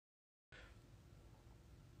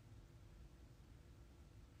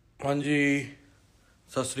हाँ जी,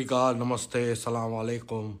 सत श्री अकाल, नमस्ते, अस्सलाम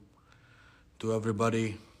वालेकुम to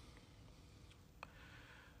everybody.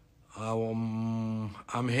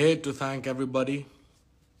 I'm here to thank everybody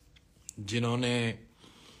जिन्होंने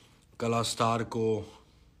कला स्टार को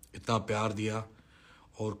इतना प्यार दिया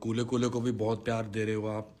और कूले कूले को भी बहुत प्यार दे रहे हो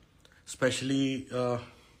आप, स्पेशली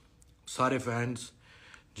सारे फैंस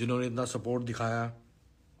जिन्होंने इतना सपोर्ट दिखाया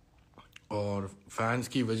और फैंस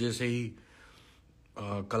की वजह से ही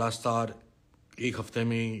कलास्टार एक हफ्ते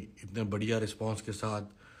में ही इतने बढ़िया रिस्पांस के साथ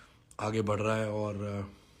आगे बढ़ रहा है और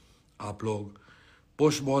आप लोग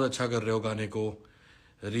पुश बहुत अच्छा कर रहे हो, गाने को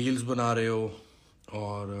रील्स बना रहे हो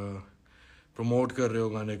और प्रमोट कर रहे हो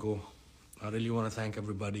गाने को. I really want to thank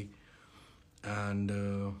everybody and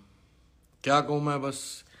क्या कहूँ मैं,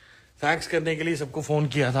 बस थैंक्स करने के लिए सबको फ़ोन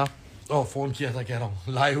किया था. फ़ोन किया था कह रहा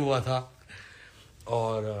हूँ, लाइव हुआ था.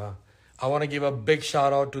 और I want to give a big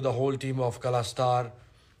shout out to the whole team of Kalaastar,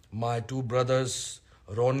 my two brothers,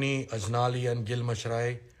 Ronnie Ajnali and Gil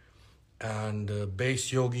Mashrai, and Bass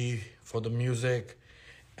Yogi for the music,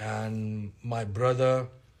 and my brother,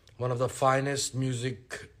 one of the finest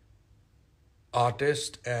music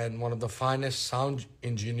artist and one of the finest sound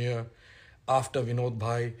engineer after Vinod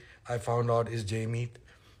Bhai, I found out is Jaymeet.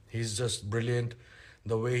 He's just brilliant.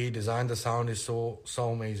 The way he designed the sound is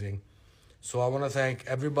so amazing. So I want to thank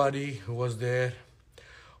everybody who was there.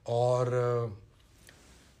 और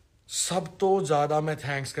सब तो ज़्यादा मैं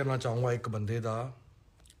thanks करना चाहूँगा एक बंदे दा.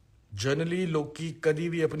 जनरली लोग कदी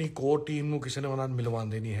भी अपनी कोर टीम ਨੂੰ ਕਿਸੇ ਨੇ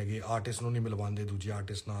ਮਿਲਵਾਉਂਦੇ ਨਹੀਂ ਹੈਗੇ, ਆਰਟਿਸਟ ਨੂੰ ਨਹੀਂ ਮਿਲਵਾਉਂਦੇ ਦੂਜੇ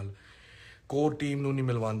ਆਰਟਿਸਟ ਨਾਲ, ਕੋਰ ਟੀਮ ਨੂੰ ਨਹੀਂ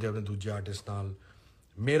ਮਿਲਵਾਉਂਦੇ ਆਪਣੇ ਦੂਜੇ ਆਰਟਿਸਟ ਨਾਲ.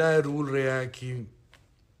 ਮੇਰਾ ਇਹ ਰੂਲ ਰਿਹਾ ਹੈ ਕਿ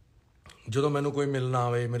ਜਦੋਂ ਮੈਨੂੰ ਕੋਈ ਮਿਲਣਾ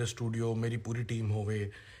ਆਵੇ ਮੇਰੇ ਸਟੂਡੀਓ, ਮੇਰੀ ਪੂਰੀ ਟੀਮ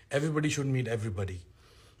ਹੋਵੇ, everybody should meet everybody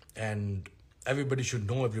and everybody should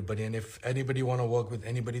know everybody, and if anybody want to work with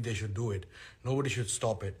anybody they should do it. Nobody should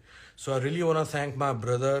stop it. So I really want to thank my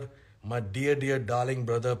brother, my dear darling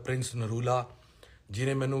brother Prince Narula,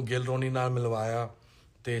 जिन्हें मैनू गिल रोनी नाल मिलवाया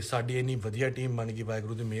ते साडी इन्नी वधिया team बन गई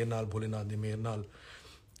वाहिगुरू दी मेहर नाल, भोलेनाथ दी मेहर नाल,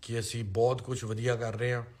 कि असी बहुत कुछ वधिया कर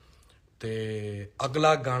रहे हैं. ते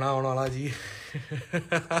अगला गाना आने वाला जी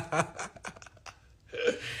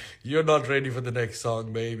You're not ready for the next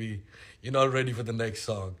song, baby. You're not ready for the next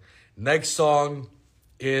song. Next song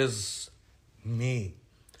is me.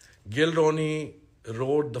 Gil Roney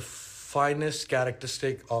wrote the finest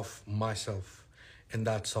characteristic of myself in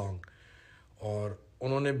that song. और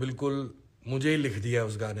उन्होंने बिल्कुल मुझे ही लिख दिया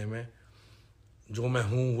उस गाने में, जो मैं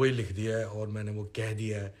हूँ वही लिख दिया है और मैंने वो कह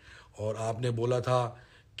दिया है. और आपने बोला था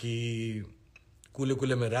कि कूले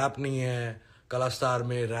कूले में रैप नहीं है, कलास्टार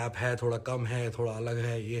में रैप है, थोड़ा कम है, थोड़ा अलग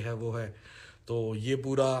है, ये है वो है. तो ये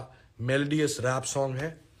पूरा मेलोडियस रैप सॉन्ग है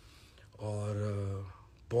और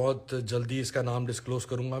बहुत जल्दी इसका नाम डिस्क्लोज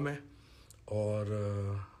करूँगा मैं. और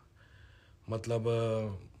मतलब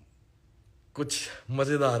कुछ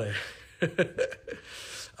मज़ेदार है.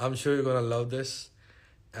 I'm sure you're gonna love this,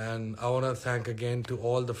 and I want to thank again to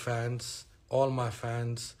all the fans, all my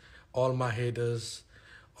fans, all my haters,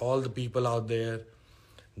 all the people out there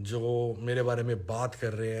जो मेरे बारे में बात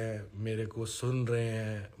कर रहे हैं, मेरे को सुन रहे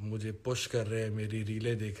हैं, मुझे पुश कर रहे हैं, मेरी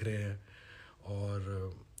रीलें देख रहे हैं. और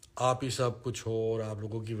आप ही सब कुछ हो और आप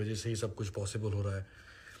लोगों की वजह से ही सब कुछ पॉसिबल हो रहा है.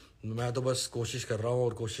 मैं तो बस कोशिश कर रहा हूँ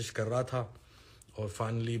और कोशिश कर रहा था और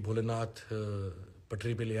फाइनली भोलेनाथ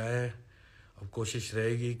पटरी पे ले आए हैं. अब कोशिश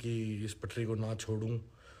रहेगी कि इस पटरी को ना छोड़ूं,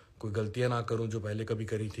 कोई गलतियां ना करूं जो पहले कभी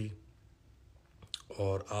करी थी,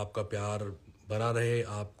 और आपका प्यार बना रहे,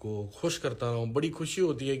 आपको खुश करता रहूं. बड़ी खुशी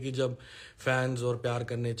होती है कि जब फैंस और प्यार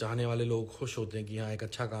करने चाहने वाले लोग खुश होते हैं कि हाँ एक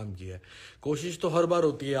अच्छा काम किया है. कोशिश तो हर बार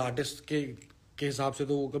होती है, आर्टिस्ट के हिसाब से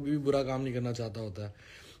तो वो कभी भी बुरा काम नहीं करना चाहता होता है,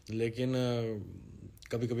 लेकिन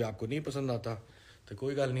कभी कभी आपको नहीं पसंद आता तो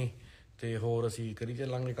कोई गल नहीं, तो होर असी करी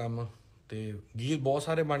चलांगे काम. तो गीत बहुत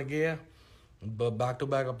सारे बन गए हैं, बैक टू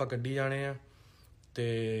बैक आप कड्ढी जाने हैं. तो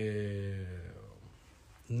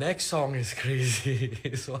next song is crazy.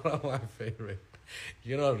 It's one of my favorite.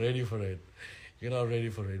 You're not ready for it. You're not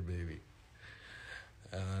ready for it, baby.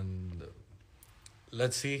 And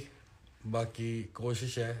let's see. बाकी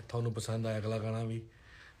कोशिश है थानू पसंद आए अगला गाना भी.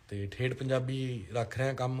 तो ठेठ पंजाबी रख रहे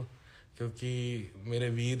हैं कम, क्योंकि मेरे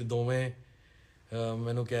वीर दोवें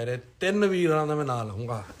मैनू कह रहे, 3 वीरां दा मैं नाम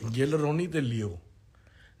लूँगा, गिल रोनी ते लियो,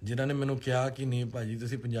 जिन्हों ने मैनू कहा कि नहीं भाजी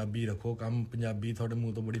तुसीं पंजाबी रखो, कम पंजाबी थोड़े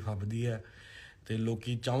मूँह तो बड़ी फबदी है, तो लोग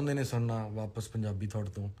चाहते ने सुनना वापस पंजाबी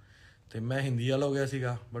थोड़े तो. तो मैं हिंदी वाला हो गया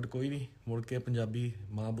सीगा, बट कोई नहीं, मुड़ के पंजाबी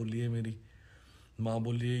माँ बोली है मेरी, माँ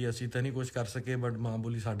बोली असी तो नहीं कुछ कर सके, बट माँ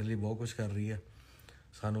बोली साढ़े लिए बहुत कुछ कर रही है.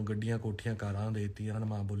 सानू गड्डियाँ कोठियाँ कारां देती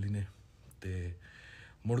माँ बोली ने. तो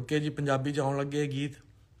मुड़ के जी पंजाबी च आउण लगे गीत.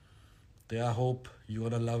 तो I hope you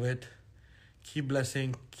gonna love it. Keep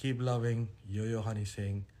blessing, keep loving. Yo Yo Honey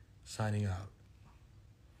Singh, signing out.